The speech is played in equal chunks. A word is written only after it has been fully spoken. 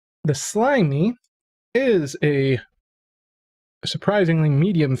The slimy is a surprisingly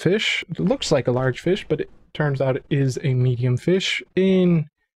medium fish. It looks like a large fish, but it turns out it is a medium fish in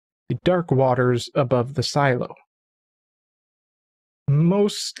the dark waters above the silo.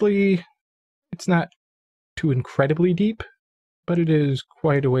 Mostly, it's not too incredibly deep, but it is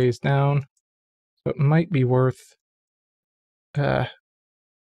quite a ways down, so it might be worth oh,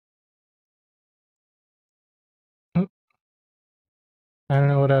 I don't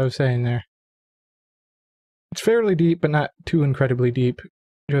know what I was saying there. It's fairly deep, but not too incredibly deep.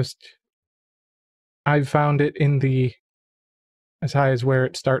 Just, I've found it in the, as high as where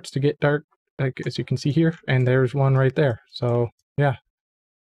it starts to get dark, like as you can see here, and there's one right there. So, yeah.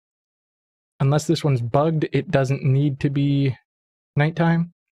 Unless this one's bugged, it doesn't need to be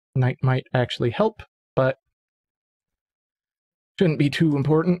nighttime. Night might actually help, but shouldn't be too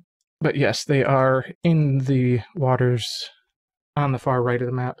important. But yes, they are in the waters on the far right of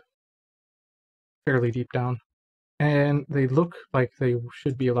the map, fairly deep down. And they look like they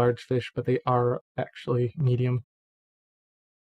should be a large fish, but they are actually medium.